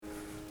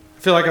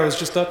I feel like I was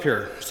just up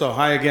here, so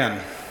hi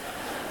again.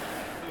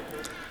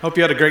 Hope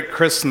you had a great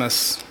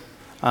Christmas.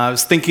 I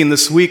was thinking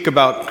this week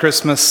about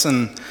Christmas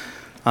and,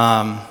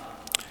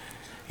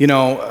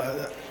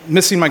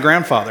 missing my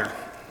grandfather.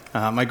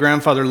 My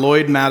grandfather,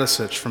 Lloyd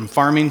Matisich from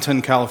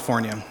Farmington,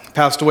 California.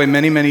 Passed away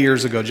many, many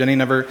years ago. Jenny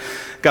never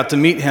got to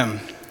meet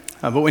him.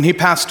 But when he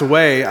passed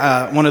away,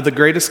 one of the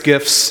greatest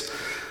gifts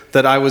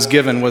that I was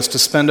given was to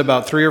spend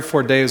about 3 or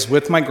 4 days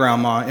with my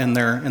grandma in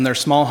their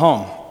small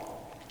home.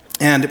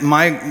 And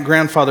my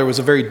grandfather was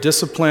a very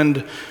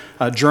disciplined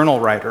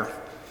journal writer.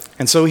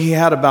 And so he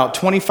had about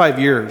 25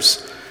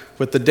 years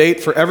with the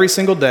date for every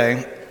single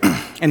day,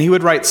 and he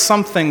would write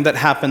something that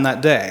happened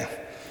that day.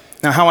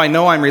 Now, how I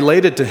know I'm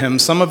related to him,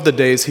 some of the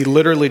days he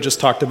literally just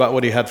talked about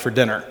what he had for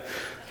dinner.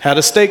 Had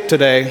a steak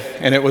today,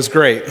 and it was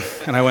great.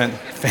 And I went,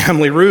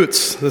 family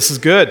roots, this is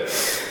good.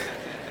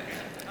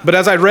 But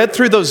as I read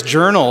through those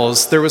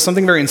journals, there was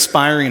something very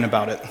inspiring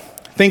about it.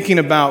 Thinking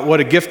about what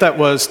a gift that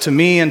was to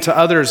me and to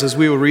others as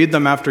we will read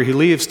them after he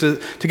leaves,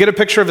 to get a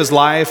picture of his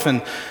life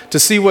and to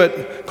see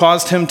what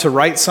caused him to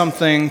write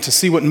something, to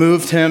see what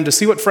moved him, to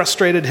see what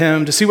frustrated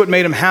him, to see what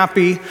made him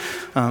happy,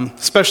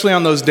 especially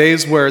on those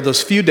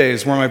few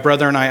days where my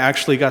brother and I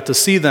actually got to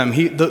see them.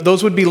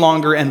 Those would be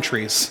longer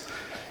entries,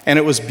 and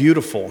it was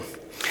beautiful.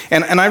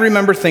 And I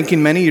remember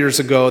thinking many years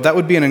ago, that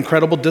would be an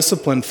incredible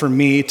discipline for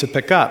me to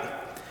pick up.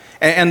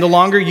 And the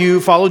longer you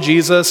follow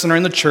Jesus and are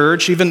in the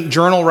church, even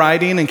journal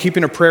writing and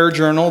keeping a prayer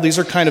journal, these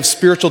are kind of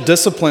spiritual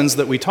disciplines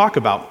that we talk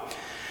about.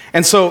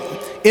 And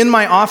so in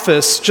my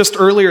office, just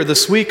earlier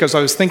this week, as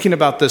I was thinking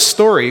about this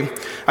story,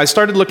 I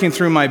started looking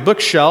through my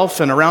bookshelf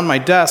and around my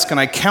desk, and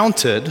I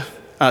counted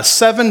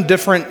 7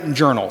 different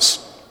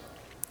journals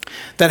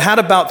that had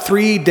about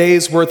 3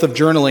 days worth of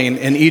journaling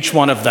in each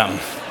one of them.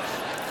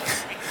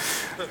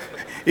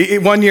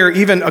 One year,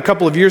 even a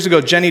couple of years ago,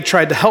 Jenny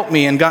tried to help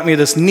me and got me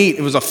this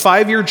it was a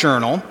 5-year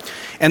journal,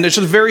 and there's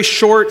just very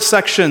short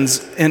sections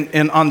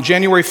on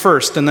January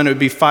 1st, and then it would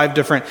be 5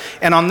 different.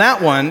 And on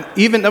that one,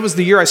 that was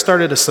the year I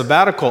started a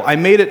sabbatical, I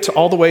made it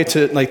all the way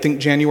to, I think,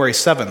 January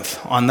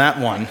 7th on that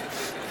one,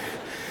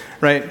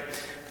 right?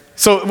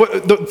 So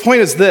the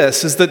point is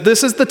that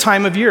this is the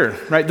time of year,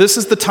 right? This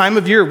is the time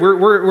of year.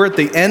 We're at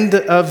the end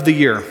of the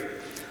year.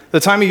 The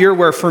time of year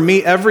where, for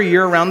me, every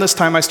year around this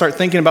time, I start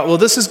thinking about, well,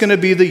 this is going to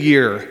be the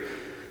year.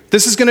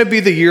 This is going to be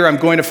the year I'm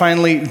going to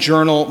finally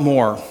journal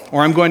more,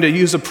 or I'm going to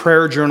use a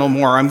prayer journal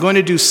more. I'm going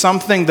to do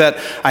something that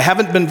I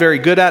haven't been very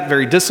good at,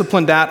 very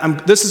disciplined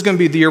at. This is going to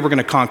be the year we're going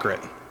to conquer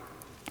it.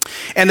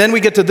 And then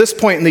we get to this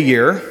point in the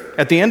year,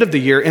 at the end of the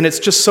year, and it's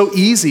just so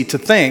easy to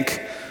think,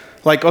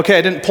 like, okay,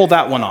 I didn't pull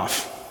that one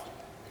off.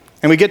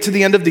 And we get to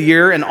the end of the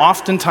year, and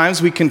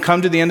oftentimes we can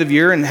come to the end of the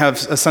year and have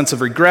a sense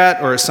of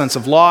regret or a sense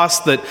of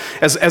loss that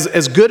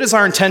as good as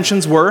our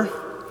intentions were,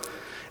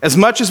 as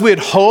much as we had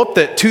hoped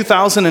that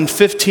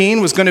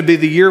 2015 was going to be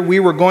the year we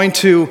were going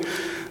to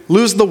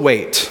lose the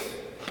weight,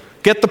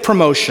 get the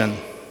promotion,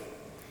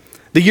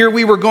 the year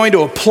we were going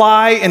to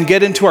apply and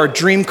get into our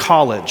dream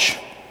college,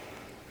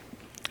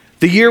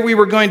 the year we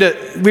were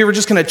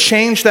just going to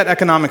change that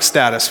economic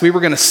status, we were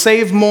going to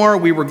save more,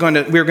 we were going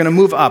to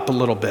move up a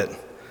little bit.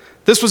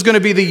 This was going to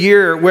be the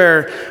year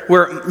where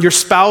your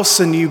spouse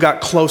and you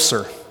got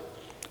closer,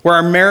 where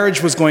our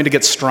marriage was going to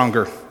get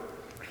stronger.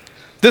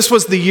 This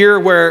was the year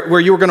where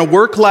you were going to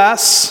work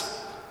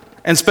less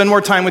and spend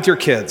more time with your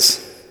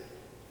kids.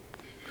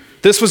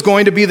 This was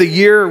going to be the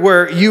year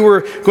where you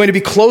were going to be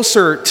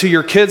closer to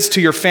your kids,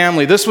 to your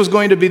family. This was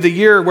going to be the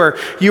year where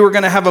you were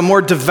going to have a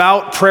more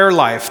devout prayer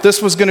life.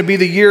 This was going to be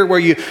the year where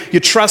you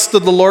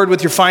trusted the Lord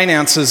with your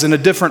finances in a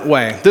different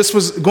way. This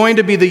was going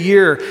to be the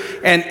year,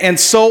 and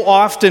so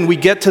often we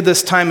get to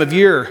this time of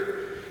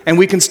year and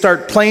we can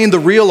start playing the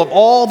reel of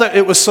all that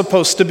it was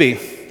supposed to be.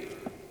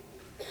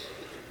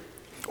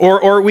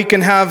 Or we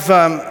can have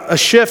a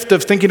shift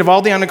of thinking of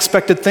all the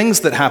unexpected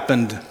things that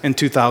happened in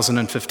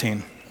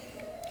 2015.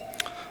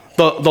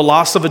 The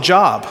loss of a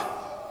job,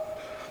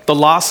 the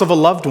loss of a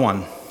loved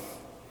one,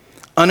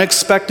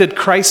 unexpected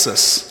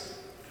crisis,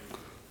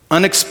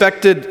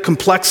 unexpected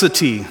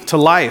complexity to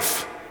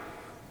life.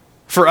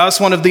 For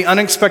us, one of the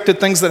unexpected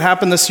things that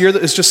happened this year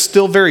that is just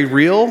still very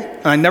real,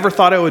 and I never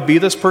thought I would be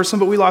this person,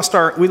 but we lost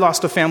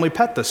a family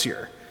pet this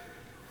year.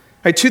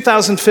 Right,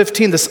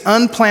 2015, this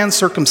unplanned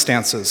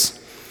circumstances.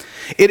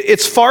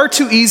 It's far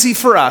too easy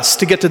for us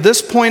to get to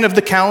this point of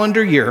the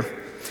calendar year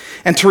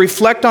and to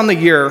reflect on the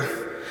year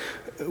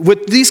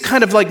with these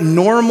kind of like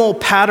normal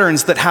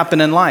patterns that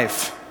happen in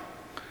life,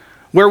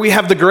 where we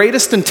have the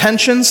greatest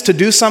intentions to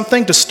do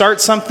something, to start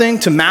something,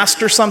 to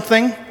master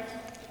something,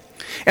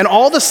 and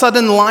all of a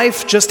sudden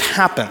life just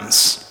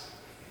happens.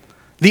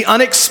 The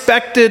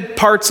unexpected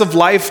parts of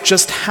life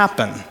just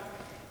happen.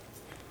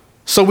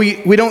 So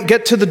we don't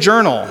get to the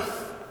journal.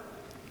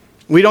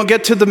 We don't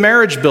get to the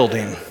marriage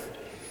building.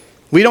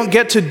 We don't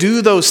get to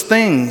do those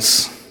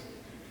things.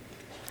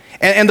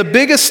 And the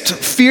biggest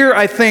fear,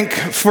 I think,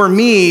 for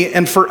me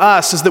and for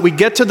us is that we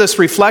get to this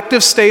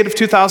reflective state of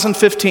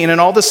 2015 and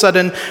all of a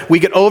sudden we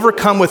get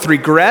overcome with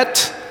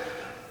regret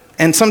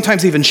and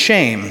sometimes even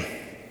shame.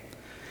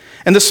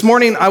 And this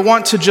morning, I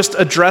want to just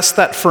address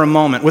that for a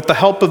moment with the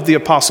help of the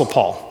Apostle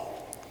Paul.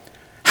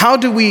 How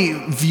do we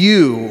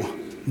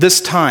view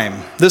this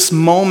time, this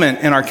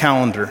moment in our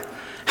calendar?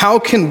 How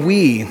can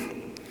we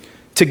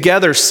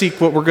together seek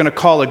what we're going to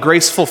call a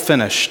graceful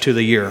finish to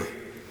the year?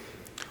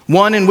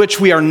 One in which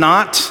we are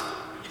not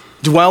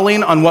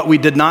dwelling on what we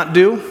did not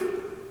do,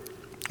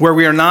 where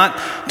we are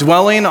not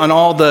dwelling on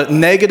all the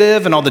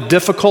negative and all the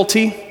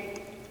difficulty,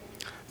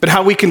 but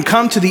how we can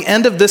come to the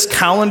end of this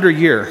calendar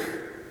year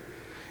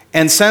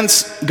and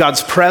sense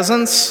God's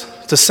presence,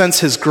 to sense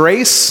His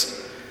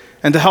grace,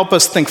 and to help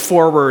us think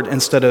forward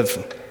instead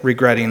of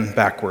regretting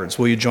backwards.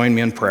 Will you join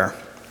me in prayer?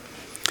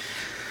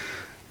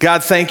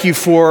 God, thank you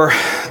for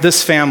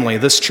this family,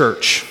 this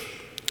church.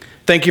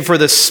 Thank you for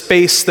this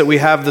space that we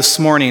have this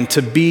morning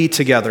to be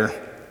together,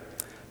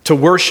 to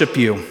worship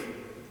you,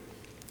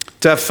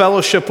 to have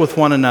fellowship with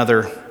one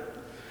another,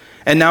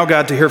 and now,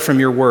 God, to hear from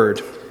your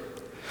word.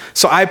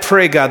 So I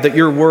pray, God, that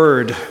your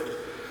word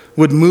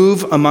would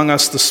move among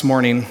us this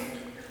morning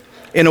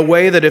in a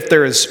way that if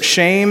there is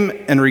shame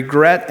and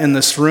regret in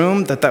this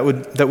room, that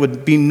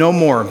would be no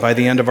more by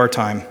the end of our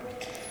time.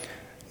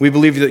 We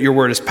believe that your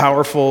word is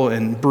powerful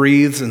and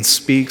breathes and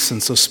speaks,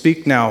 and so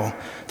speak now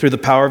through the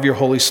power of your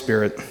Holy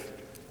Spirit.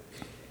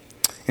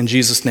 In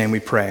Jesus' name we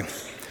pray.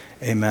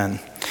 Amen.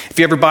 If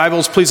you have your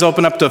Bibles, please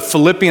open up to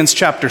Philippians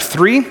chapter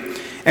 3,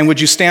 and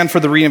would you stand for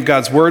the reading of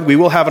God's word? We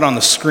will have it on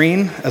the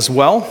screen as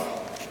well.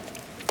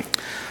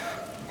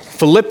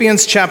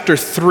 Philippians chapter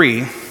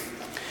 3,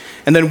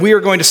 and then we are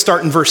going to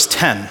start in verse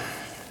 10.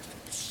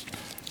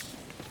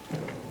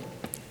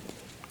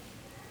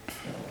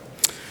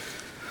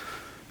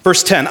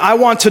 Verse 10, I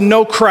want to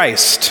know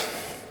Christ,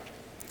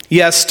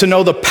 yes, to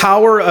know the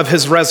power of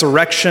his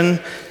resurrection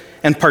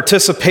and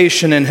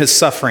participation in his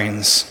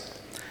sufferings,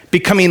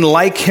 becoming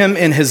like him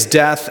in his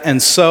death,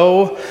 and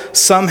so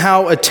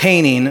somehow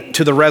attaining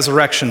to the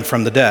resurrection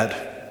from the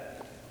dead.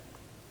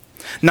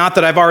 Not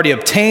that I've already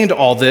obtained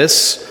all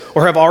this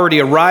or have already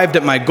arrived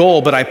at my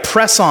goal, but I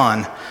press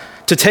on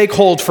to take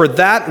hold for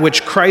that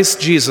which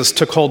Christ Jesus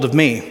took hold of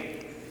me.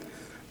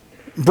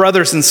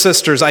 Brothers and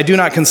sisters, I do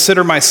not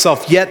consider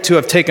myself yet to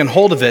have taken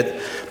hold of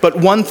it, but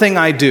one thing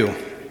I do,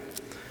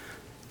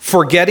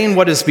 forgetting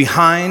what is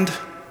behind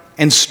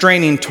and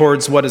straining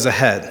towards what is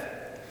ahead.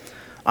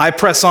 I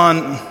press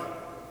on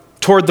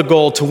toward the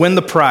goal to win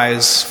the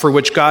prize for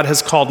which God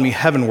has called me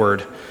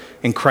heavenward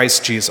in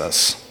Christ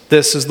Jesus.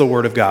 This is the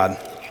word of God.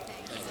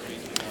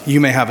 You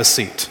may have a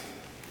seat.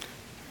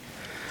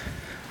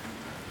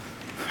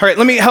 All right,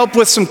 let me help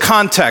with some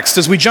context.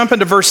 As we jump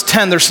into verse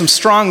 10, there's some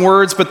strong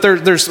words, but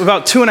there's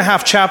about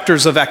 2.5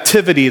 chapters of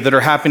activity that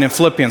are happening in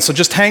Philippians. So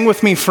just hang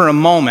with me for a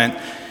moment.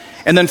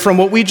 And then from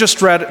what we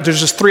just read, there's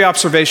just 3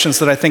 observations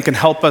that I think can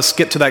help us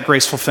get to that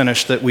graceful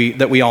finish that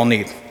we all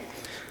need.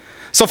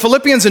 So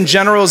Philippians in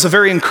general is a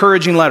very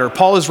encouraging letter.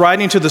 Paul is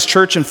writing to this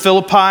church in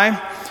Philippi.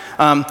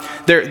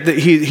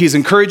 He's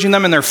encouraging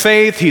them in their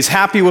faith. He's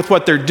happy with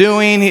what they're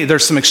doing.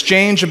 There's some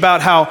exchange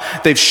about how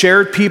they've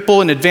shared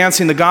people in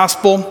advancing the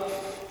gospel.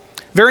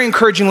 Very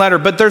encouraging letter,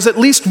 but there's at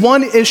least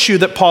one issue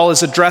that Paul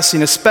is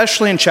addressing,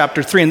 especially in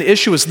chapter 3, and the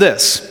issue is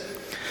this.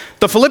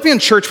 The Philippian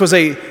church was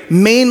a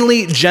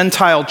mainly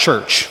Gentile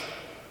church.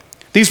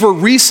 These were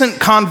recent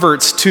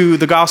converts to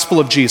the gospel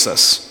of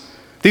Jesus.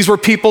 These were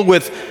people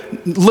with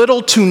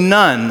little to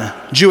none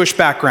Jewish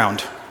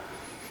background.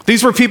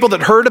 These were people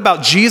that heard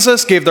about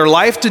Jesus, gave their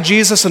life to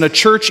Jesus, and a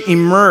church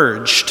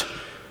emerged.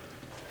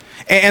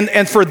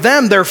 And for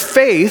them, their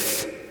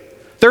faith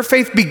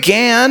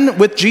began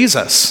with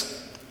Jesus.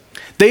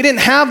 They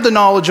didn't have the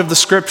knowledge of the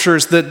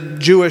scriptures that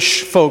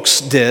Jewish folks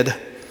did.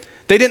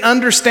 They didn't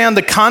understand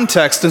the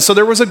context, and so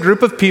there was a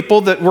group of people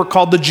that were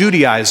called the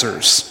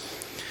Judaizers.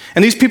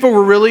 And these people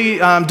were really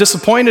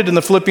disappointed in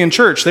the Philippian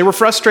church. They were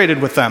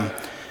frustrated with them.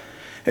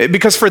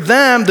 Because for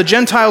them, the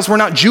Gentiles were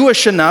not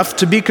Jewish enough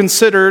to be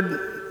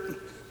considered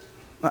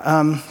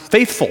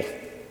faithful.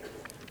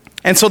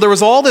 And so there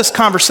was all this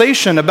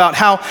conversation about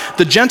how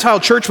the Gentile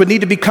church would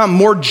need to become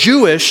more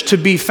Jewish to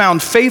be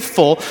found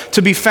faithful,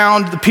 to be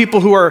found the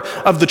people who are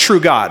of the true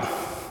God.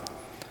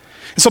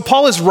 And so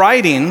Paul is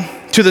writing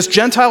to this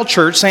Gentile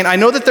church saying, I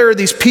know that there are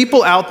these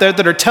people out there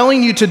that are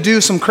telling you to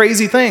do some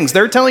crazy things.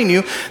 They're telling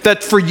you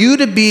that for you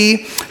to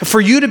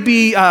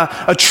be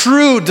a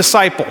true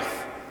disciple,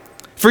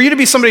 for you to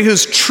be somebody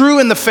who's true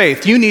in the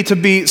faith, you need to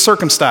be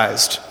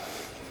circumcised.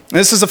 And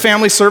this is a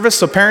family service,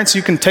 so parents,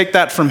 you can take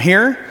that from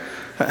here.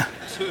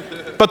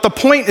 But the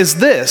point is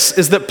this,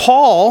 is that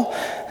Paul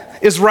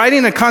is writing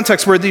in a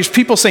context where these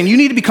people saying, you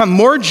need to become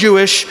more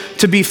Jewish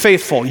to be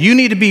faithful. You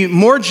need to be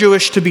more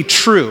Jewish to be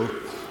true.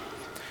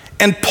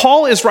 And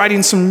Paul is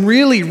writing some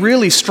really,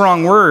 really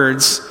strong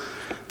words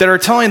that are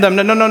telling them,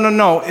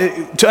 no.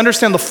 To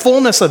understand the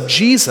fullness of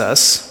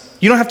Jesus,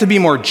 you don't have to be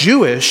more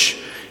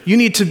Jewish. You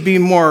need to be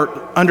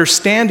more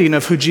understanding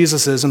of who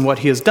Jesus is and what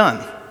he has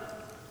done.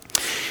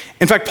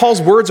 In fact,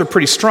 Paul's words are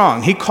pretty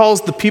strong. He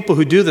calls the people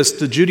who do this,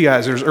 the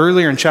Judaizers,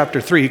 earlier in chapter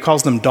 3, he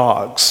calls them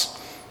dogs.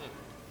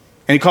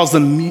 And he calls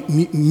them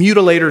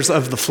mutilators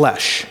of the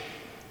flesh.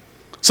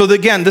 So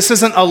again, this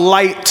isn't a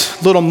light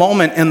little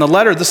moment in the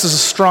letter. This is a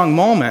strong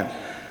moment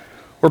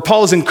where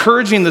Paul is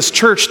encouraging this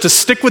church to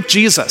stick with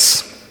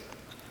Jesus.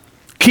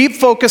 Keep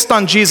focused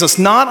on Jesus,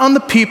 not on the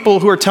people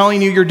who are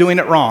telling you you're doing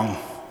it wrong.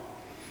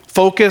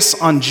 Focus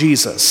on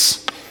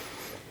Jesus.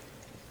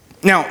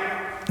 Now,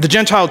 the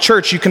Gentile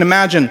church, you can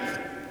imagine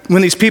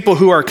when these people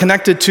who are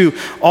connected to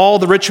all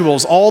the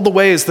rituals, all the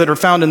ways that are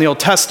found in the Old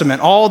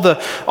Testament, all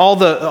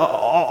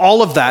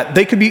of that,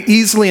 they could be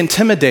easily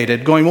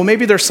intimidated, going, well,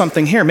 maybe there's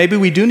something here. Maybe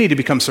we do need to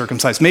become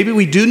circumcised. Maybe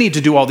we do need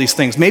to do all these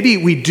things. Maybe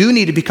we do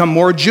need to become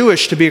more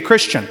Jewish to be a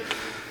Christian.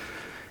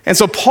 And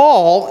so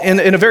Paul,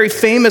 in a very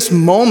famous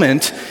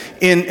moment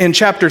in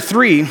chapter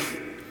 3,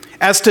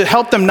 as to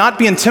help them not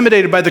be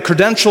intimidated by the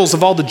credentials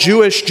of all the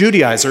Jewish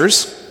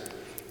Judaizers,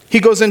 he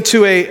goes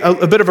into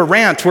a bit of a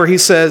rant where he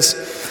says,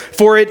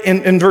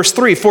 in verse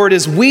 3, for it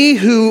is we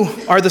who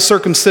are the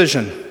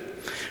circumcision,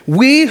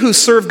 we who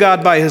serve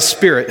God by his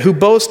Spirit, who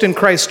boast in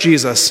Christ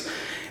Jesus,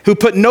 who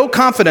put no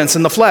confidence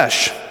in the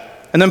flesh.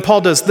 And then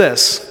Paul does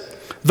this,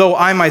 though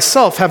I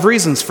myself have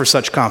reasons for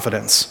such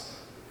confidence.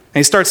 And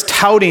he starts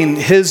touting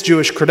his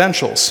Jewish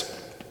credentials.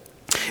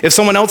 If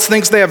someone else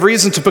thinks they have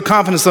reason to put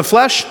confidence in the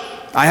flesh,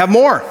 I have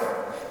more.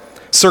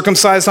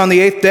 Circumcised on the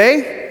 8th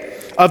day,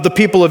 of the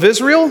people of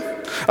Israel,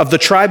 of the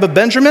tribe of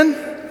Benjamin,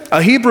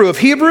 a Hebrew of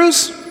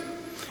Hebrews,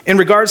 in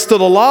regards to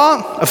the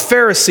law, a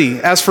Pharisee.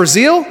 As for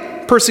zeal,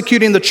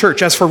 persecuting the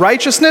church. As for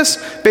righteousness,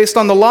 based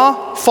on the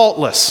law,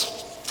 faultless.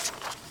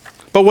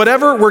 But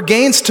whatever were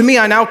gains to me,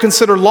 I now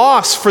consider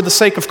loss for the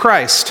sake of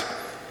Christ.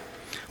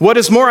 What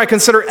is more, I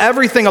consider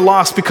everything a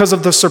loss because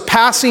of the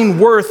surpassing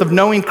worth of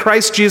knowing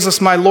Christ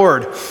Jesus my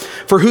Lord,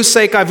 for whose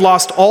sake I've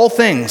lost all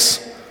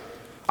things.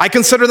 I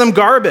consider them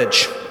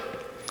garbage,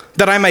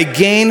 that I may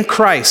gain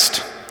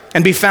Christ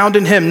and be found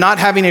in him, not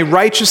having a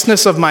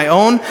righteousness of my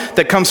own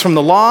that comes from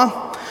the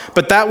law,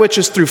 but that which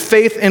is through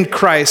faith in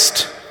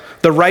Christ,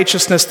 the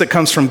righteousness that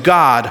comes from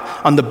God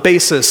on the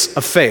basis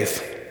of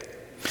faith.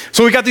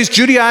 So we got these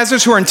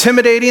Judaizers who are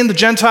intimidating the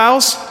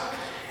Gentiles,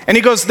 and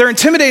he goes, they're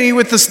intimidating you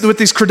with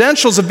these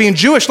credentials of being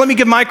Jewish. Let me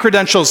give my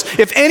credentials.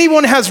 If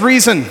anyone has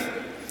reason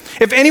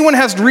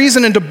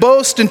and to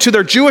boast into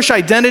their Jewish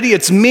identity,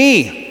 it's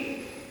me.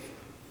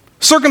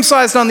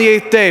 Circumcised on the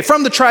 8th day,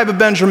 from the tribe of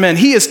Benjamin.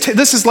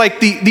 This is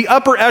like the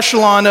upper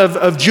echelon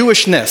of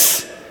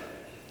Jewishness.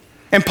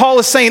 And Paul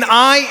is saying,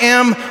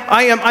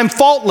 I'm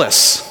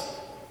faultless.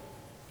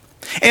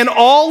 And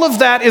all of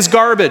that is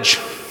garbage.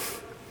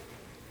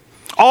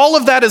 All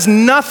of that is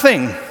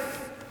nothing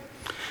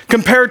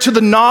compared to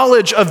the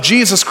knowledge of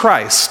Jesus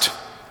Christ.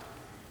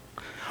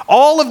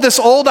 All of this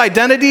old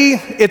identity,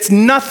 it's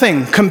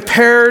nothing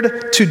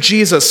compared to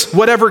Jesus.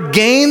 Whatever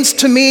gains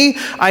to me,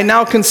 I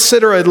now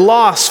consider a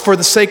loss for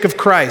the sake of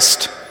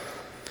Christ.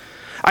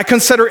 I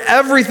consider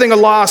everything a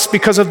loss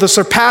because of the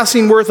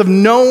surpassing worth of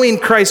knowing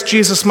Christ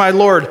Jesus my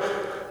Lord,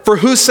 for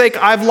whose sake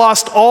I've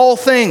lost all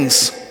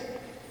things.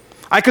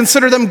 I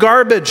consider them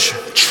garbage,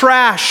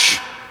 trash,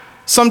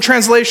 some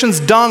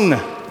translations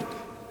dung.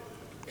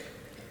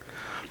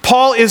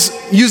 Paul is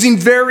using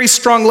very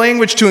strong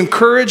language to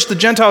encourage the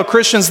Gentile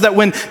Christians that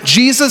when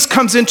Jesus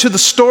comes into the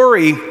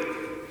story,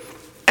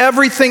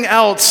 everything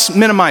else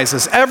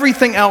minimizes.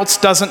 Everything else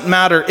doesn't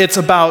matter. It's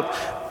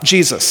about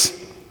Jesus.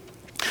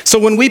 So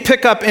when we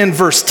pick up in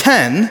verse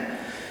 10,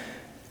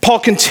 Paul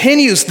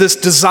continues this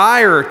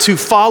desire to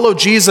follow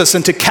Jesus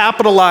and to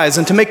capitalize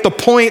and to make the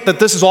point that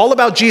this is all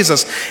about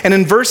Jesus. And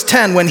in verse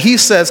 10, when he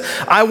says,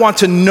 I want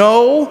to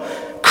know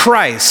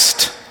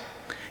Christ,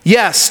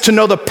 yes, to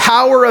know the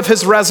power of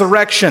his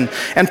resurrection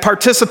and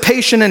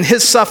participation in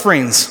his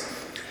sufferings,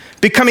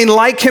 becoming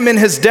like him in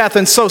his death,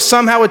 and so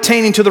somehow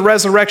attaining to the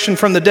resurrection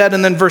from the dead.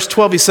 And then verse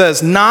 12, he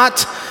says,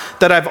 not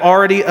that I've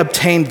already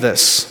obtained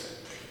this.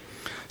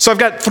 So I've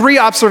got 3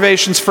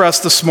 observations for us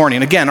this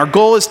morning. Again, our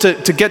goal is to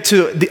get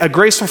to a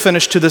graceful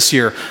finish to this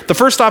year. The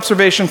first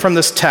observation from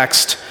this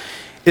text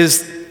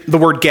is the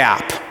word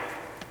gap.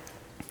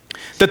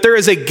 That there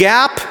is a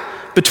gap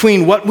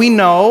between what we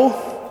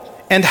know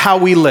and how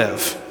we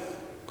live.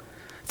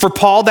 For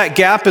Paul, that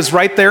gap is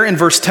right there in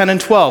verse 10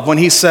 and 12 when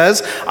he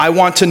says, I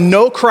want to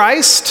know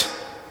Christ.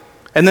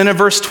 And then in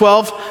verse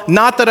 12,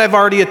 not that I've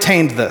already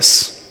attained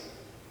this.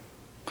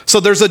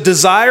 So there's a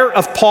desire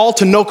of Paul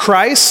to know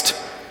Christ.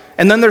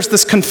 And then there's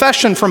this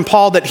confession from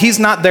Paul that he's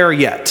not there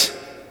yet.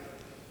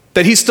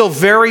 That he's still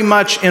very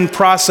much in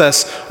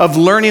process of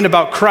learning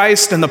about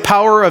Christ and the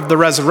power of the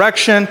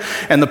resurrection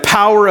and the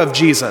power of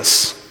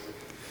Jesus.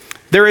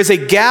 There is a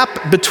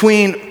gap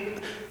between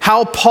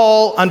how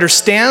Paul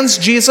understands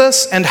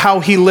Jesus and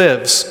how he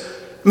lives.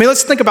 I mean,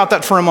 let's think about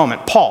that for a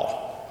moment.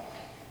 Paul,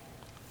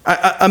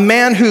 a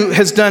man who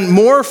has done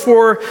more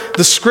for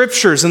the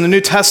scriptures in the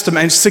New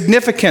Testament, and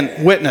significant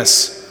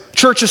witness.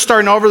 Churches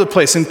starting all over the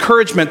place,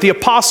 encouragement. The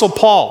Apostle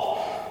Paul.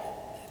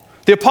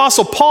 The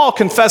Apostle Paul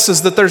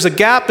confesses that there's a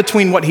gap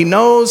between what he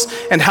knows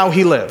and how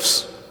he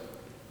lives.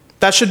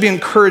 That should be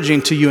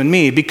encouraging to you and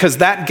me, because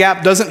that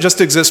gap doesn't just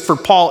exist for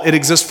Paul, it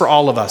exists for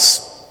all of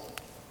us.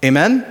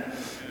 Amen?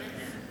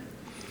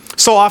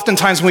 So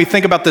oftentimes when we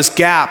think about this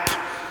gap,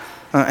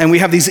 And we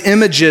have these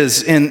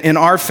images in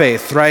our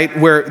faith, right,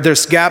 where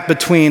there's gap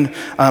between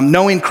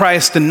knowing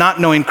Christ and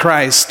not knowing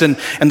Christ, and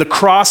the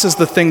cross is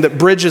the thing that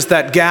bridges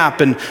that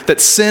gap, and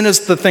that sin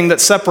is the thing that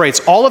separates.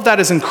 All of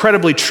that is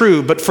incredibly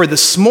true, but for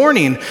this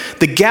morning,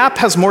 the gap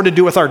has more to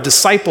do with our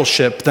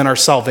discipleship than our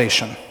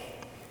salvation.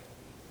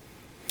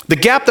 The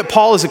gap that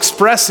Paul is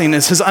expressing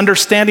is his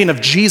understanding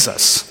of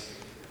Jesus,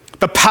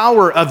 the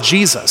power of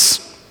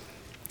Jesus.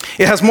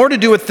 It has more to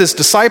do with this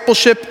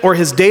discipleship or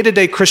his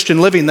day-to-day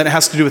Christian living than it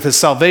has to do with his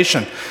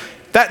salvation.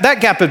 That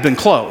gap had been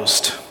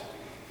closed.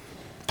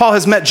 Paul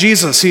has met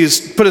Jesus. He has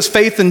put his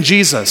faith in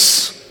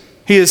Jesus.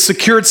 He has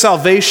secured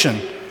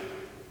salvation.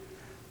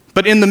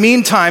 But in the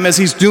meantime, as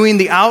he's doing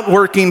the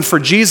outworking for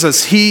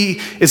Jesus, he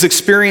is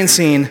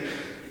experiencing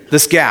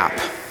this gap.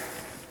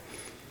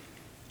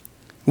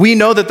 We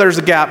know that there's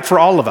a gap for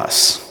all of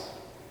us.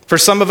 For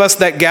some of us,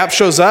 that gap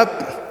shows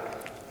up.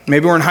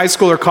 Maybe we're in high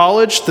school or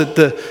college,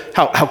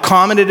 how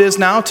common it is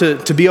now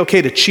to be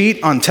okay to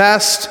cheat on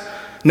tests,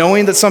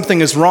 knowing that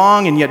something is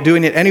wrong and yet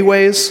doing it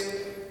anyways.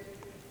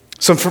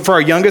 So for our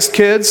youngest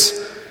kids,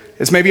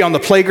 it's maybe on the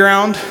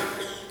playground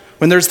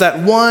when there's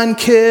that one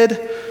kid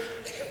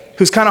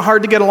who's kind of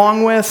hard to get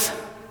along with,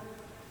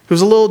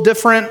 who's a little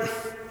different,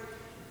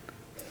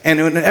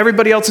 and when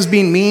everybody else is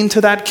being mean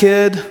to that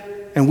kid,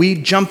 and we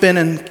jump in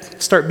and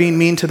start being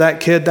mean to that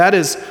kid, that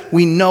is,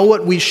 we know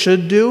what we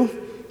should do,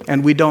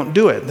 and we don't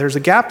do it. There's a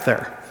gap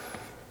there.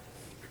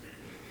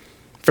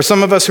 For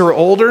some of us who are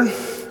older,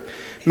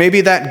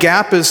 maybe that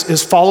gap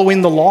is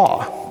following the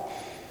law.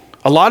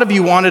 A lot of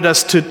you wanted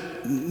us to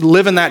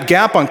live in that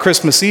gap on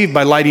Christmas Eve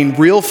by lighting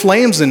real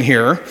flames in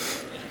here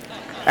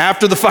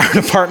after the fire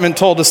department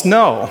told us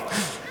no.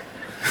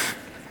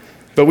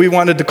 But we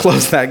wanted to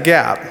close that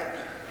gap.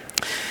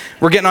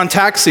 We're getting on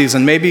tax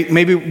season. Maybe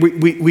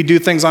we do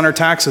things on our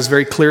taxes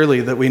very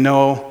clearly that we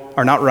know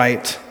are not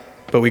right,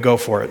 but we go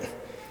for it.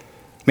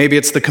 Maybe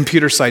it's the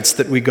computer sites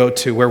that we go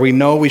to where we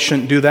know we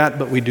shouldn't do that,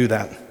 but we do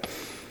that.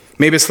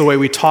 Maybe it's the way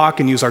we talk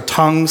and use our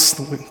tongues,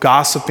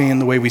 gossiping,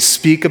 the way we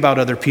speak about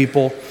other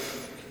people.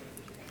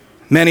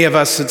 Many of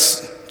us,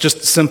 it's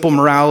just simple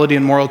morality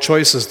and moral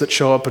choices that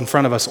show up in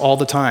front of us all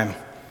the time.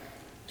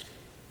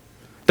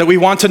 That we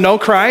want to know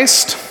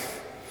Christ,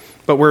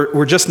 but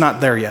we're just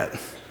not there yet.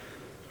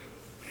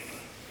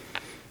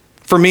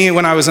 For me,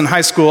 when I was in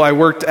high school, I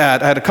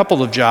had a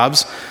couple of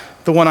jobs.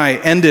 The one I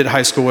ended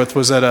high school with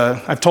was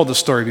I've told this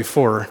story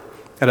before,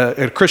 at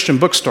a Christian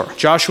bookstore,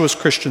 Joshua's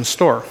Christian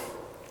Store.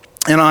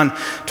 And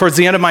towards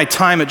the end of my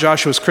time at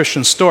Joshua's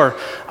Christian Store,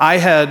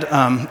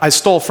 I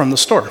stole from the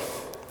store.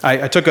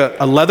 I took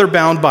a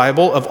leather-bound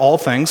Bible of all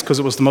things, because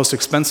it was the most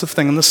expensive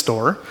thing in the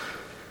store,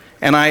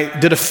 and I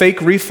did a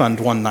fake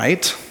refund one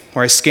night,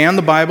 where I scanned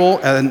the Bible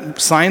and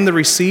signed the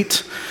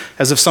receipt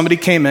as if somebody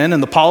came in,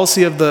 and the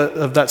policy of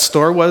that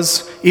store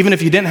was, even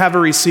if you didn't have a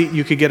receipt,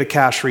 you could get a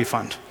cash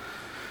refund.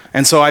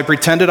 And so I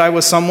pretended I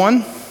was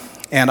someone,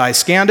 and I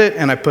scanned it,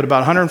 and I put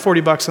about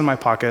 $140 in my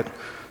pocket,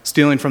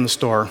 stealing from the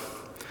store.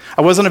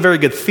 I wasn't a very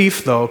good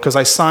thief, though, because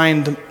I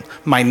signed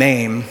my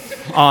name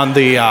on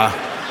the,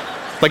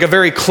 like a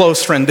very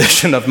close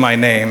rendition of my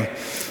name.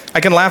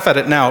 I can laugh at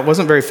it now. It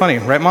wasn't very funny,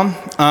 right, Mom?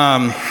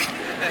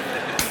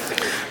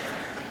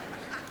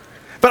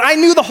 But I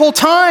knew the whole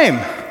time.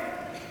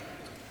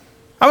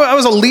 I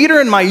was a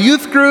leader in my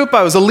youth group.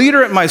 I was a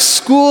leader at my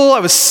school. I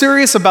was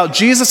serious about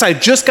Jesus. I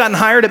had just gotten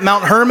hired at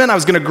Mount Hermon. I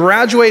was going to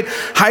graduate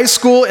high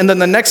school and then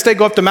the next day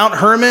go up to Mount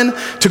Hermon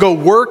to go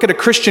work at a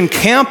Christian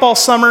camp all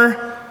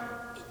summer.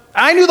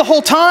 I knew the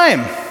whole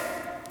time.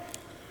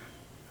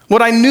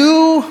 What I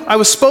knew I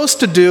was supposed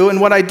to do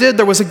and what I did,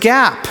 there was a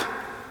gap.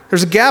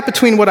 There's a gap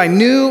between what I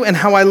knew and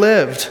how I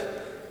lived.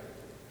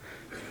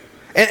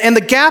 And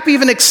the gap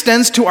even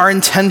extends to our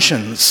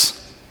intentions.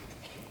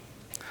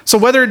 So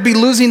whether it be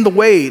losing the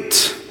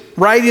weight,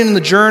 writing in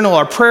the journal,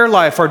 our prayer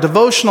life, our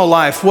devotional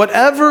life,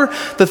 whatever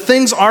the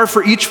things are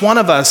for each one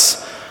of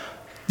us,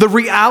 the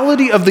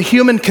reality of the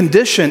human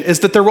condition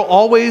is that there will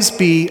always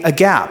be a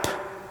gap.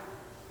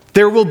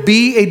 There will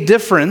be a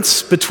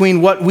difference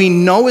between what we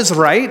know is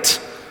right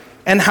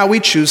and how we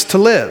choose to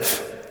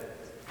live.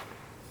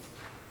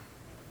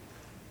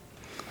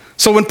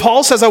 So when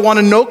Paul says, I want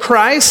to know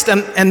Christ,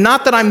 and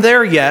not that I'm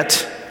there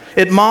yet,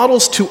 it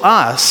models to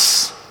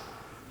us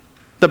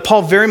that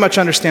Paul very much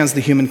understands the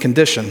human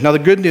condition. Now the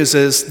good news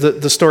is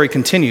the story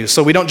continues,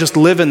 so we don't just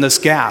live in this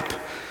gap.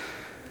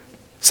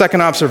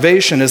 Second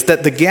observation is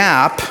that the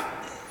gap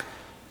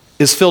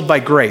is filled by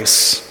grace.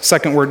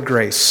 Second word,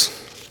 grace.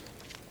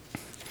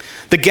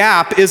 The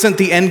gap isn't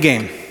the end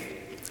game.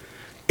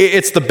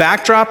 It's the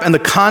backdrop and the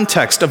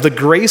context of the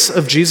grace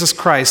of Jesus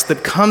Christ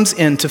that comes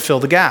in to fill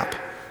the gap.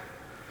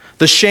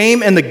 The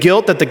shame and the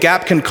guilt that the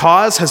gap can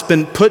cause has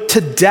been put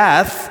to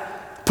death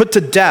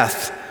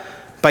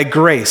by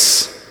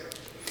grace.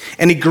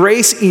 And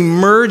grace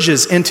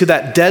emerges into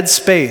that dead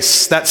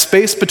space, that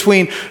space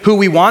between who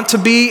we want to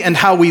be and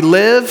how we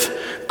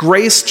live.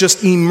 Grace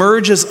just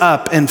emerges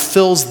up and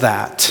fills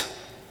that.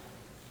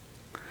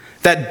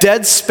 That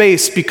dead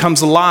space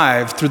becomes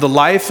alive through the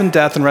life and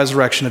death and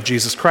resurrection of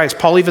Jesus Christ.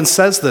 Paul even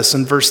says this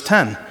in verse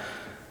 10.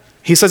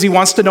 He says he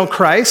wants to know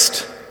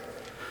Christ,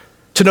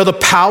 to know the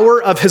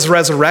power of his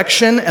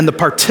resurrection and the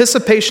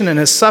participation in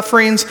his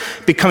sufferings,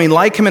 becoming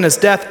like him in his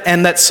death,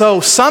 and that so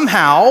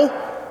somehow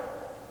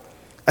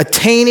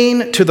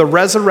attaining to the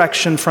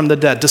resurrection from the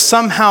dead, to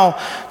somehow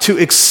to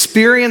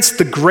experience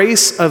the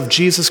grace of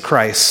Jesus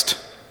Christ.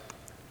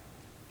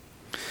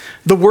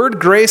 The word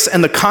grace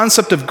and the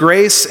concept of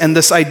grace and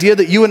this idea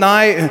that you and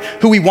I,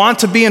 who we want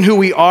to be and who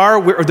we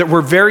are, that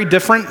we're very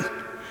different,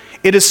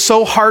 it is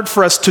so hard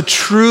for us to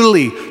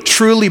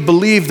truly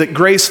believe that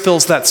grace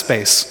fills that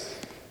space.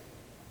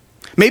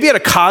 Maybe at a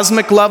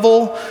cosmic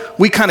level,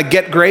 we kind of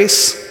get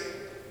grace,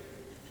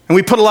 and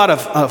we put a lot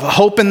of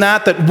hope in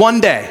that one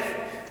day,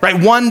 right?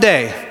 One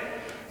day,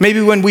 maybe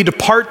when we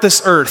depart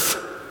this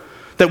earth,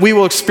 that we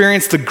will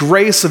experience the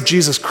grace of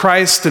Jesus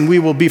Christ and we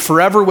will be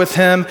forever with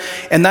him.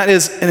 And that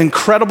is an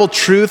incredible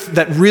truth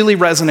that really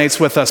resonates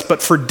with us.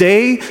 But for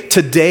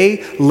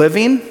day-to-day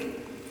living,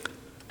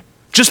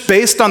 just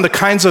based on the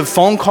kinds of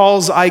phone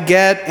calls I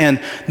get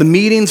and the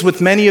meetings with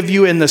many of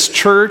you in this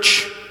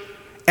church,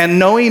 and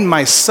knowing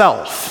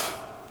myself,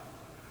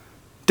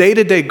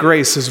 day-to-day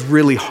grace is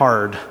really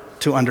hard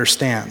to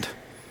understand.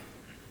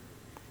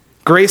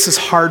 Grace is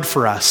hard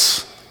for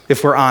us,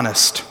 if we're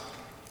honest.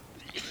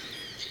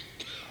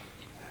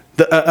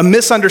 A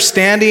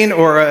misunderstanding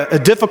or a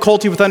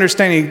difficulty with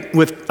understanding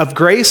of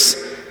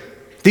grace,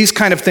 these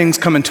kind of things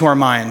come into our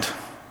mind.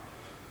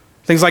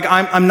 Things like,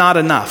 I'm not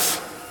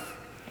enough.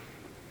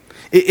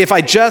 If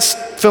I just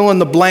fill in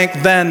the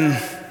blank,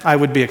 then I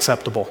would be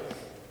acceptable.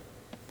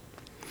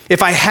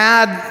 If I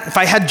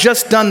had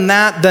just done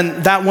that,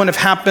 then that wouldn't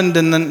have happened,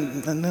 and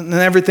then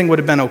everything would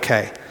have been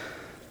okay.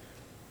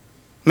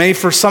 Maybe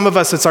for some of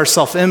us, it's our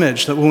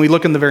self-image, that when we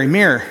look in the very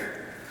mirror,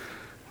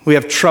 we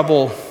have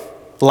trouble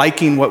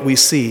liking what we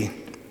see,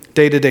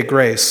 day-to-day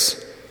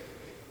grace.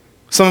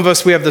 Some of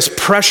us, we have this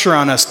pressure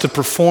on us to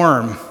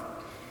perform,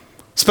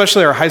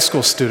 especially our high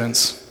school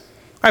students.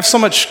 I have so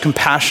much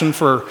compassion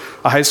for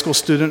a high school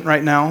student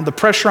right now. The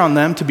pressure on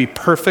them to be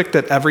perfect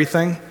at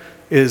everything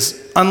is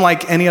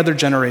unlike any other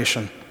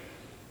generation.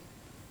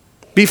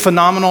 Be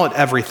phenomenal at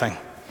everything.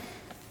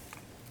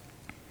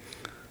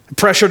 The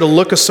pressure to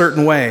look a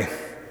certain way,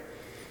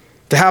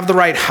 to have the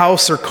right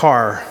house or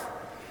car,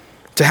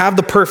 to have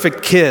the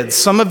perfect kids.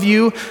 Some of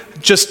you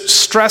just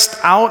stressed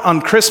out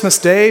on Christmas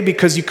Day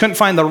because you couldn't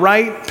find the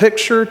right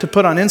picture to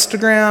put on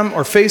Instagram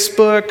or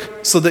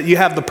Facebook so that you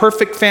have the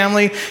perfect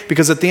family,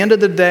 because at the end of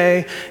the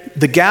day,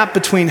 the gap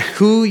between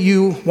who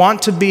you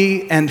want to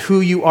be and who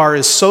you are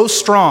is so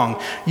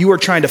strong, you are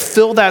trying to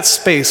fill that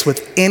space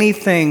with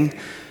anything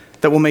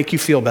that will make you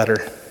feel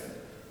better.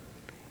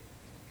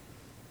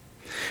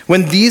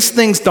 When these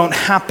things don't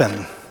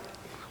happen,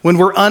 when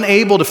we're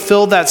unable to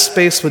fill that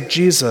space with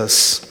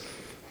Jesus,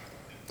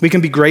 we can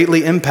be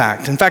greatly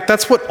impacted. In fact,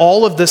 that's what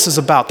all of this is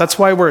about. That's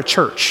why we're a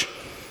church.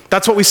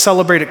 That's what we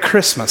celebrate at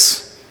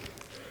Christmas,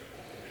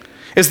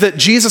 is that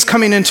Jesus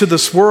coming into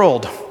this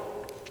world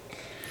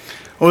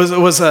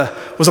was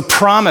a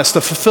promise,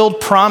 the fulfilled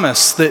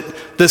promise, that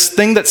this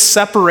thing that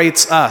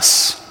separates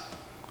us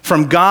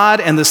from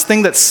God and this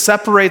thing that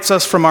separates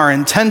us from our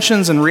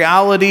intentions and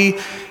reality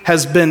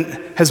has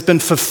been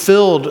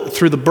fulfilled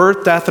through the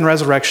birth, death, and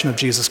resurrection of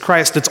Jesus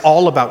Christ. It's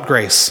all about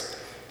grace.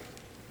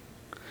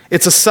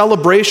 It's a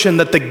celebration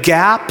that the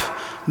gap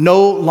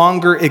no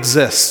longer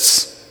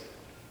exists.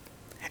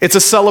 It's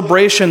a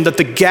celebration that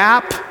the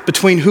gap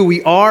between who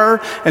we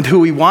are and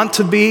who we want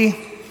to be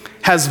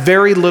has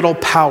very little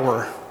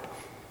power.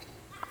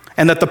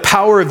 And that the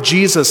power of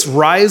Jesus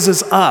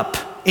rises up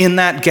in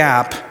that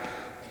gap.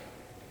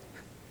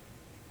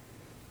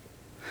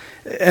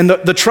 And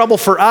the trouble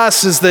for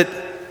us is that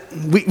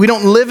we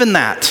don't live in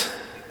that.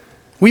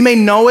 We may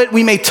know it,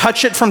 we may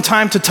touch it from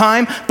time to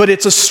time, but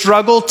it's a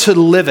struggle to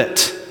live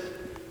it.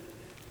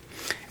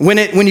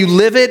 When you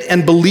live it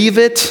and believe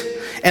it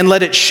and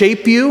let it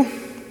shape you,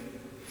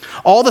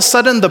 all of a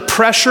sudden the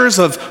pressures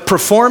of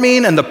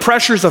performing and the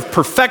pressures of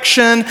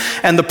perfection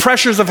and the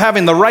pressures of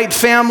having the right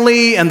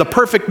family and the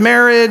perfect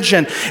marriage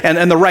and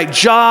the right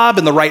job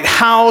and the right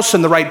house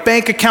and the right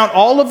bank account,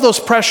 all of those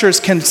pressures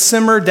can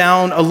simmer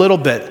down a little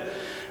bit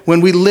when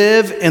we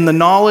live in the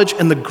knowledge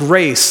and the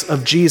grace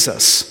of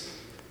Jesus.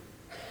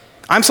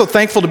 I'm so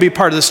thankful to be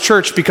part of this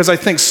church because I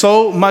think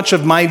so much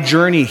of my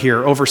journey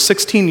here over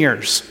 16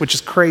 years, which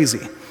is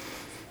crazy,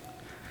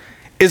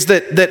 is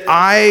that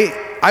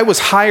I was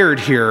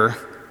hired here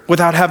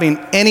without having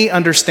any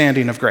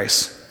understanding of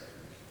grace.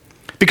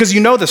 Because you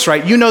know this,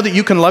 right? You know that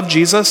you can love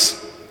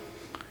Jesus,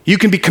 you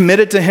can be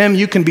committed to him,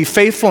 you can be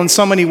faithful in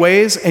so many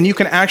ways, and you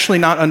can actually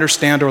not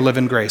understand or live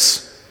in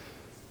grace.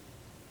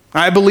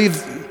 I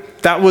believe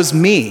that was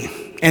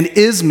me and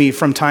is me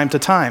from time to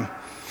time.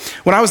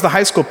 When I was the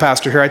high school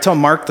pastor here, I tell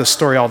Mark this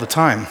story all the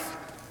time.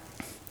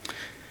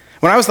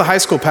 When I was the high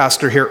school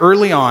pastor here,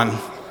 early on,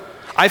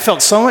 I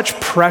felt so much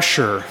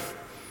pressure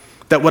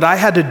that what I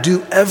had to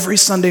do every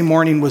Sunday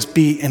morning was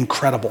be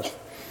incredible.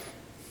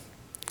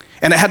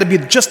 And it had to be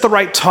just the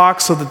right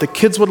talk so that the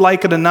kids would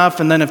like it enough.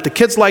 And then if the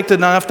kids liked it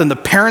enough, then the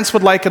parents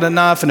would like it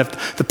enough. And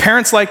if the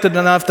parents liked it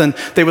enough, then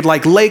they would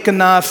like Lake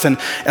enough. And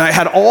I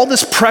had all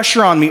this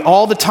pressure on me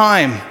all the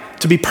time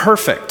to be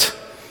perfect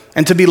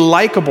and to be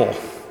likable.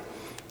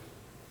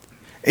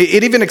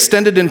 It even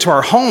extended into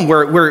our home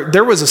where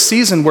there was a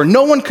season where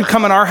no one could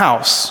come in our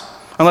house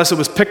unless it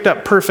was picked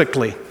up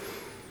perfectly.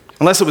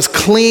 Unless it was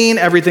clean,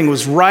 everything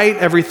was right,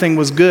 everything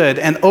was good.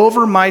 And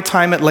over my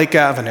time at Lake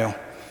Avenue,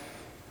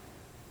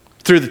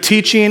 through the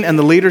teaching and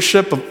the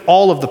leadership of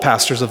all of the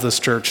pastors of this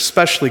church,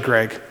 especially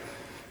Greg,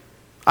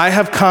 I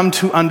have come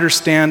to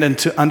understand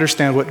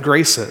what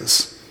grace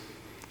is.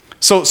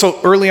 So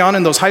early on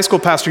in those high school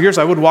pastor years,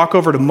 I would walk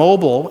over to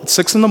Mobile at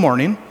 6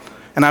 a.m,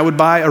 and I would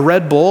buy a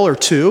Red Bull or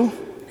two,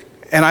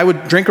 and I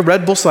would drink a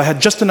Red Bull so I had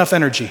just enough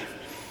energy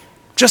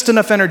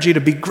to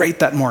be great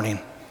that morning.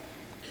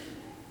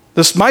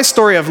 My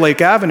story of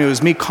Lake Avenue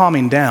is me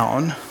calming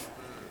down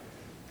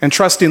and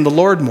trusting the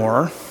Lord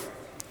more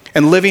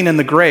and living in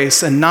the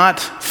grace and not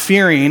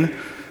fearing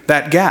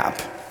that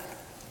gap.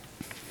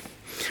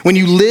 When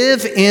you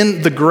live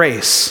in the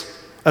grace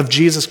of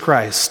Jesus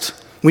Christ,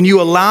 when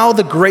you allow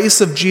the grace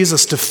of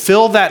Jesus to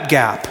fill that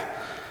gap,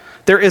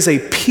 there is a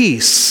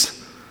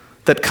peace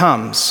that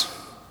comes.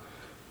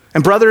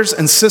 And brothers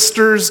and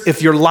sisters,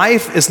 if your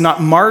life is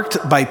not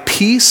marked by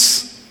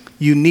peace,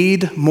 you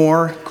need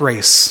more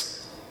grace.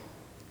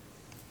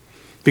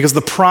 Because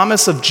the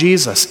promise of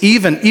Jesus,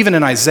 even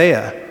in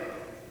Isaiah,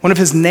 one of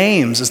his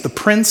names is the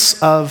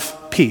Prince of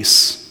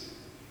Peace.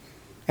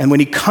 And when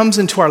he comes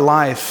into our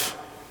life,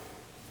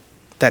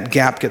 that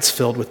gap gets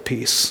filled with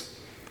peace.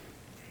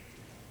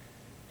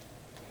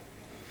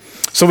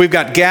 So we've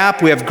got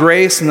gap, we have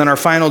grace, and then our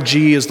final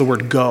G is the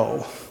word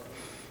go.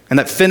 And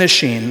that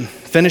finishing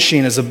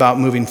is about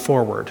moving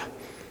forward.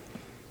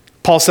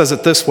 Paul says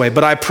it this way,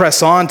 "But I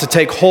press on to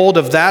take hold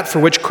of that for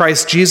which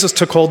Christ Jesus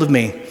took hold of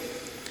me.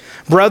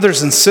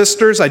 Brothers and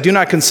sisters, I do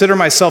not consider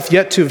myself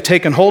yet to have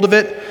taken hold of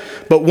it,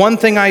 but one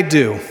thing I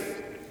do,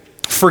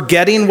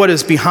 forgetting what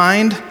is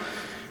behind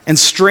and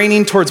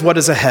straining towards what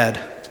is ahead.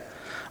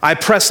 I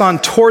press on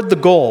toward the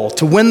goal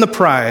to win the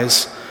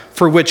prize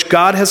for which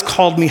God has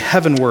called me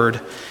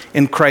heavenward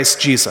in Christ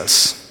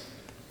Jesus."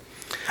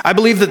 I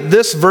believe that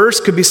this verse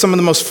could be some of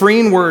the most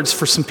freeing words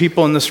for some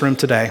people in this room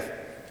today.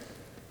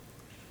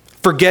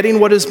 Forgetting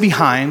what is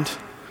behind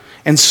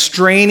and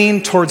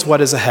straining towards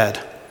what is ahead.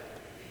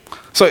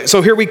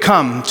 So here we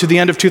come to the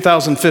end of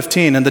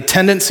 2015, and the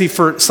tendency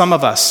for some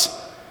of us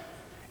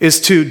is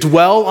to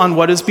dwell on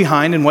what is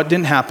behind and what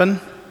didn't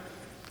happen,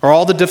 or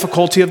all the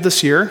difficulty of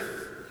this year.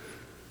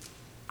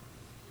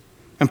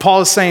 And Paul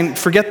is saying,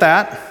 forget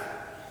that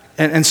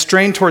and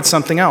strain towards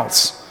something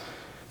else.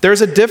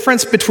 There's a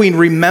difference between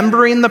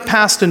remembering the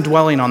past and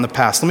dwelling on the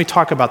past. Let me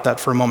talk about that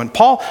for a moment.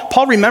 Paul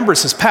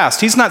remembers his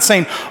past. He's not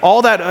saying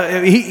all that.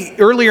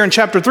 Earlier in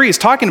chapter 3, he's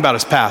talking about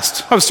his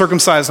past. I was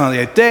circumcised on the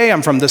 8th day.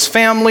 I'm from this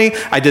family.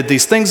 I did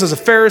these things as a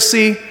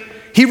Pharisee.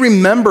 He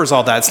remembers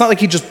all that. It's not like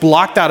he just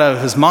blocked that out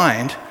of his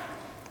mind.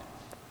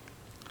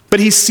 But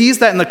he sees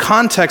that in the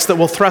context that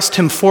will thrust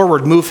him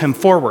forward, move him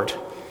forward.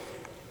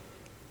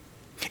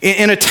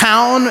 In a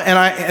town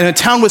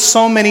with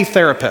so many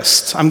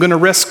therapists, I'm going to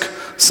risk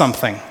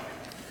something.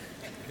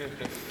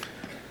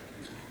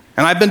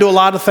 And I've been to a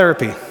lot of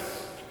therapy.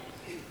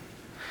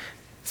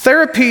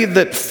 Therapy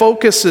that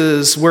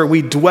focuses where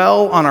we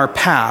dwell on our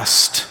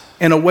past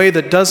in a way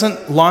that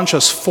doesn't launch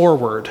us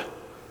forward,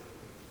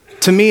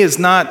 to me is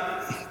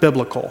not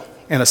biblical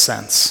in a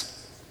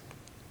sense.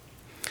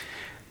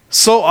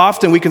 So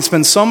often we can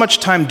spend so much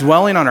time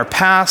dwelling on our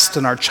past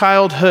and our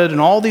childhood and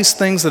all these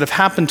things that have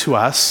happened to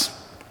us,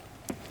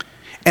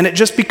 and it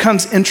just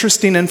becomes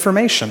interesting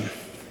information.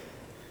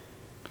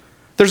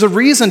 There's a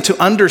reason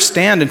to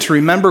understand and to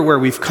remember where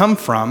we've come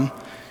from,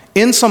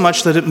 in so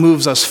much that it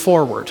moves us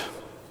forward.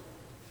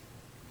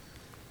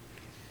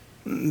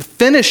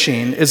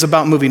 Finishing is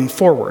about moving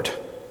forward.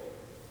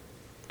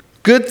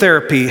 Good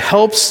therapy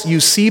helps you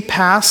see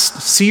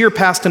your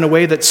past in a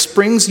way that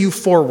springs you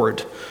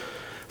forward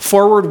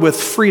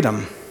with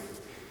freedom,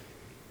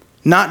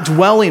 not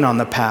dwelling on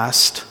the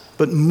past,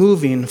 but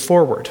moving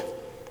forward.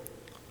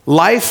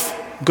 Life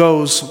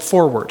goes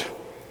forward.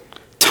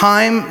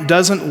 Time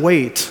doesn't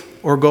wait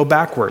or go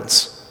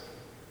backwards.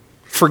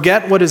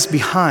 Forget what is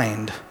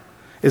behind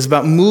is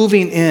about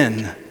moving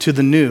in to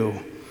the new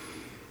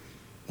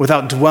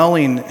without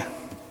dwelling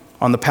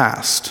on the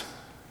past.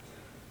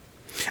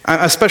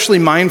 I'm especially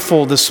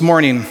mindful this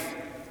morning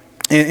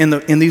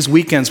in these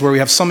weekends where we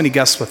have so many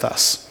guests with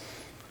us.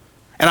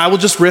 And I will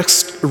just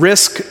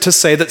risk to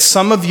say that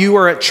some of you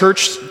are at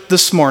church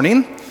this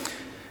morning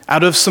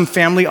out of some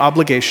family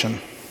obligation.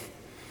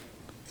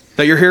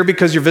 That you're here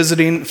because you're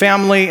visiting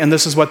family and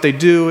this is what they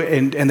do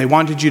and they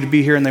wanted you to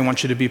be here and they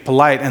want you to be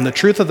polite. And the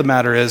truth of the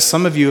matter is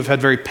some of you have had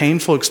very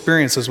painful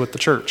experiences with the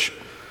church.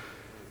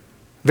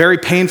 Very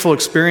painful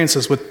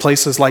experiences with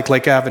places like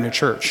Lake Avenue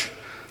Church.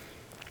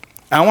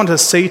 I want to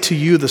say to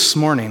you this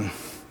morning,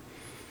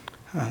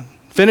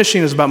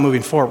 finishing is about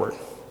moving forward.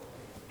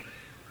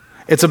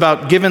 It's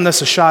about giving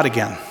this a shot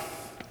again.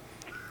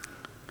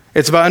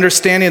 It's about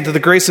understanding that the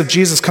grace of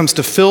Jesus comes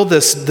to fill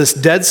this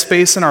dead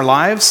space in our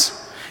lives,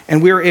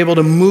 and we are able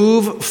to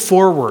move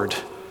forward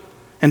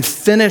and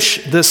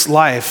finish this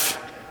life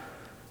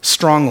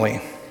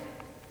strongly.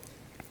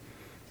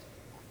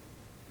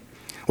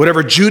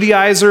 Whatever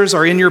Judaizers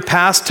are in your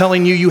past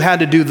telling you had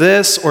to do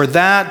this or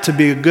that to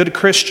be a good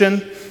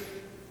Christian,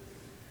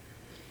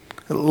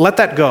 let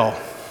that go.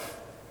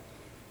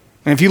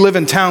 And if you live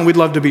in town, we'd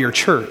love to be your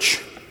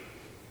church.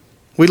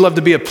 We'd love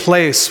to be a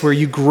place where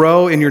you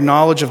grow in your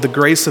knowledge of the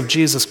grace of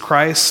Jesus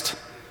Christ.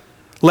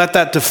 Let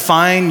that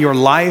define your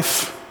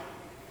life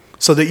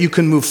so that you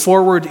can move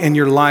forward in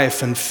your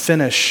life and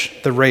finish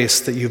the race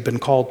that you've been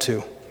called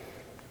to.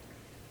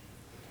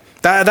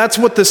 That's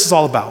what this is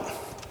all about.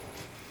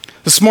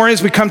 This morning,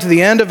 as we come to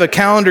the end of a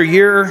calendar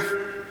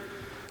year,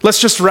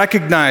 let's just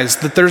recognize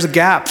that there's a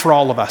gap for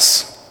all of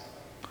us.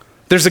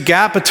 There's a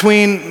gap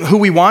between who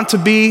we want to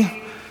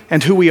be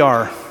and who we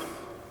are.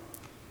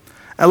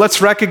 And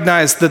let's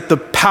recognize that the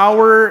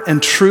power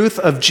and truth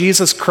of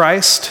Jesus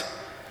Christ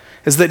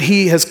is that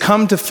he has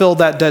come to fill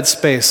that dead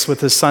space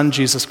with his son,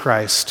 Jesus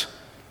Christ.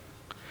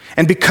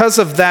 And because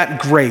of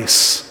that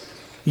grace,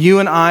 you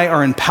and I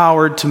are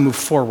empowered to move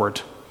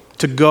forward,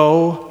 to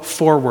go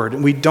forward.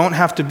 We don't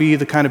have to be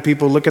the kind of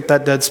people who look at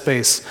that dead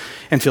space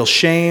and feel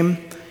shame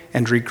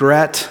and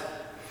regret,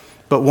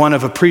 but one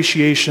of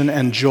appreciation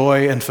and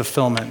joy and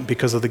fulfillment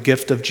because of the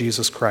gift of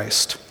Jesus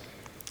Christ.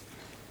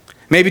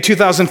 Maybe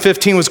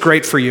 2015 was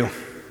great for you.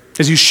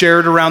 As you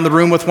shared around the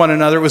room with one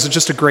another, it was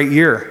just a great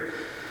year.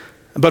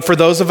 But for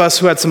those of us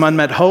who had some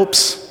unmet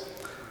hopes,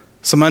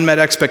 some unmet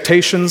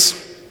expectations,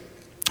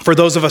 for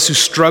those of us who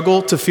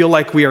struggle to feel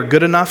like we are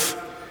good enough,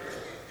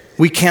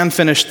 we can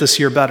finish this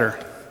year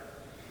better.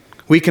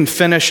 We can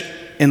finish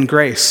in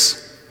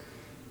grace.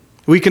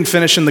 We can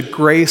finish in the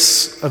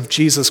grace of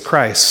Jesus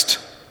Christ.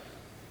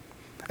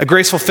 A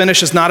graceful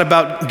finish is not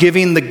about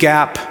giving the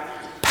gap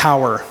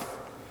power.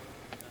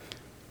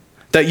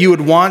 That you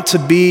would want to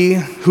be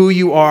who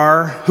you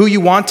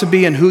want to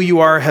be and who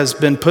you are has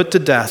been put to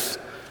death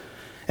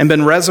and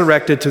been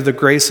resurrected through the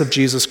grace of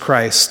Jesus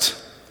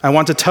Christ. I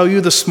want to tell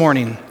you this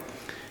morning,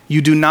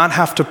 you do not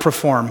have to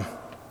perform.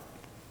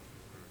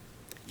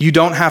 You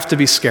don't have to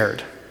be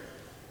scared.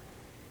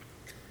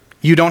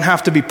 You don't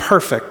have to be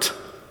perfect.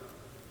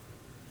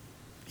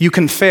 You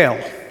can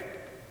fail.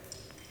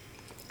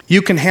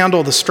 You can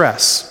handle the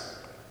stress.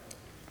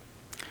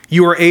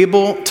 You are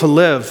able to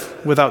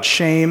live without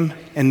shame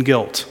and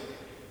guilt.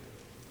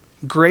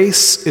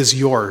 Grace is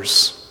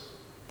yours.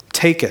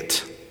 Take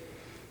it.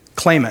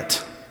 Claim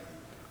it.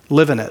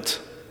 Live in it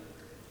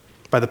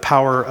by the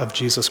power of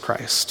Jesus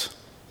Christ.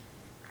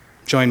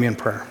 Join me in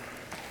prayer.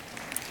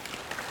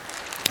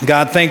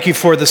 God, thank you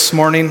for this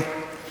morning.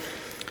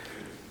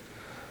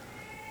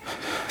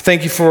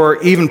 Thank you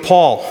for even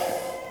Paul,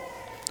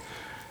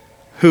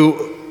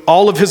 who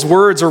all of his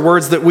words are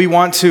words that we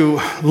want to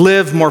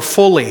live more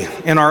fully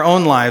in our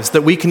own lives,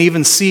 that we can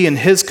even see in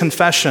his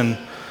confession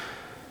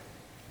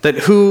that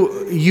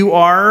who you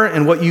are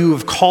and what you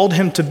have called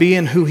him to be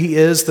and who he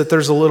is, that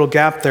there's a little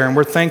gap there. And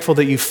we're thankful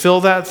that you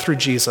fill that through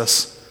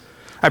Jesus.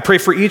 I pray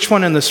for each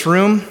one in this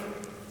room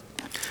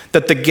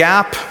that the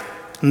gap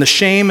and the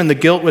shame and the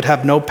guilt would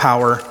have no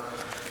power,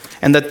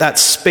 and that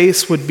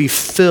space would be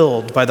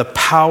filled by the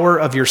power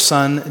of your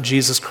Son,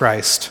 Jesus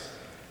Christ.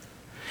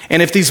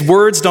 And if these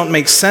words don't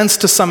make sense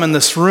to some in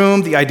this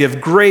room, the idea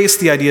of grace,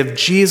 the idea of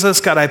Jesus,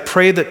 God, I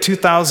pray that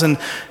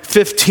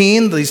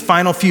 2015, these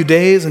final few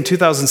days in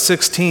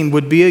 2016,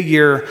 would be a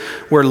year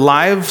where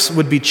lives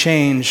would be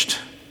changed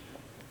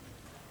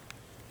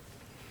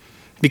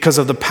because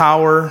of the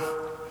power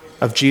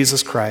of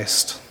Jesus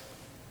Christ.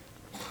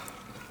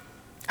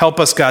 Help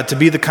us, God, to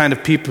be the kind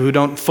of people who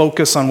don't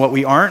focus on what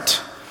we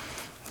aren't,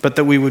 but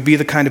that we would be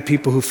the kind of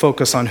people who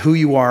focus on who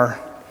you are,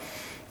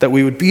 that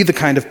we would be the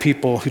kind of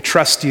people who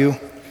trust you,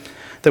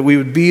 that we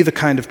would be the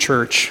kind of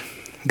church,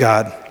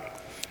 God,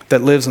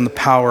 that lives in the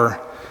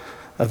power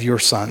of your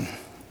Son.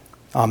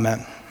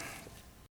 Amen.